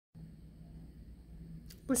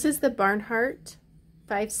This is the Barnhart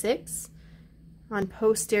 5/6 on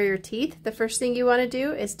posterior teeth. The first thing you want to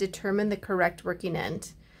do is determine the correct working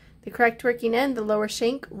end. The correct working end, the lower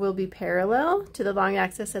shank, will be parallel to the long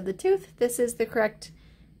axis of the tooth. This is the correct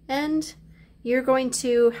end. You're going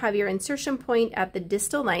to have your insertion point at the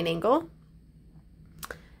distal line angle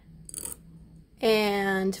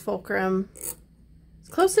and fulcrum as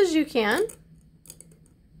close as you can.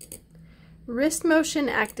 Wrist motion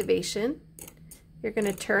activation. You're going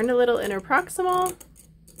to turn a little interproximal.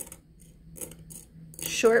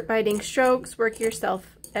 Short biting strokes, work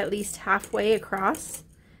yourself at least halfway across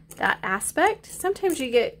that aspect. Sometimes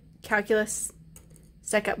you get calculus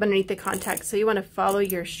stuck up underneath the contact, so you want to follow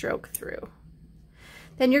your stroke through.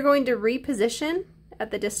 Then you're going to reposition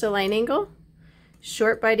at the distal line angle.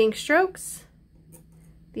 Short biting strokes.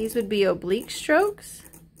 These would be oblique strokes.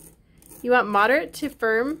 You want moderate to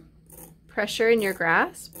firm pressure in your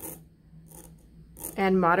grasp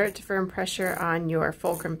and moderate to firm pressure on your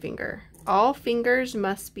fulcrum finger. All fingers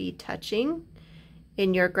must be touching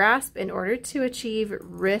in your grasp in order to achieve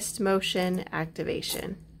wrist motion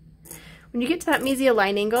activation. When you get to that mesial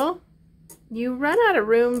line angle, you run out of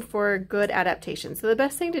room for good adaptation. So the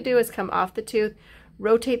best thing to do is come off the tooth,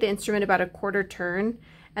 rotate the instrument about a quarter turn,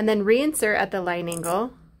 and then reinsert at the line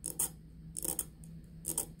angle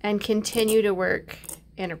and continue to work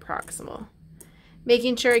interproximal.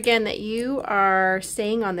 Making sure again that you are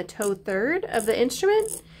staying on the toe third of the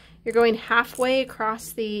instrument. You're going halfway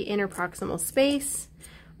across the interproximal space.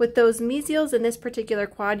 With those mesials in this particular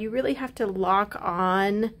quad, you really have to lock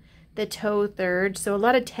on the toe third. So a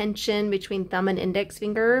lot of tension between thumb and index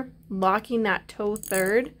finger, locking that toe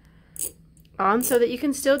third on so that you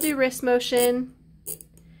can still do wrist motion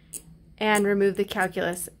and remove the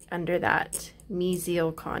calculus under that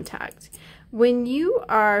mesial contact. When you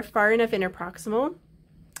are far enough interproximal,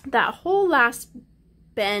 that whole last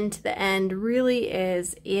bend to the end really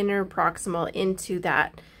is interproximal into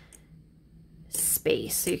that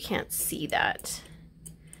space, so you can't see that.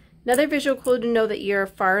 Another visual clue to know that you're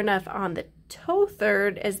far enough on the toe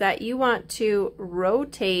third is that you want to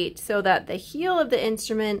rotate so that the heel of the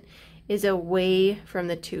instrument is away from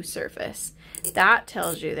the tooth surface. That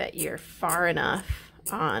tells you that you're far enough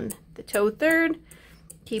on the toe third.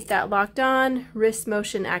 Keep that locked on, wrist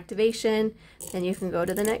motion activation, then you can go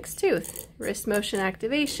to the next tooth. Wrist motion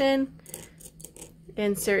activation,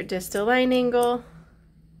 insert distal line angle,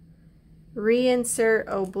 reinsert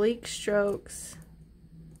oblique strokes,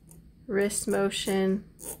 wrist motion,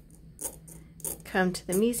 come to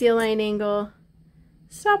the mesial line angle,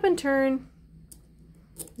 stop and turn,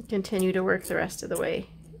 and continue to work the rest of the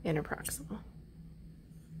way interproximal.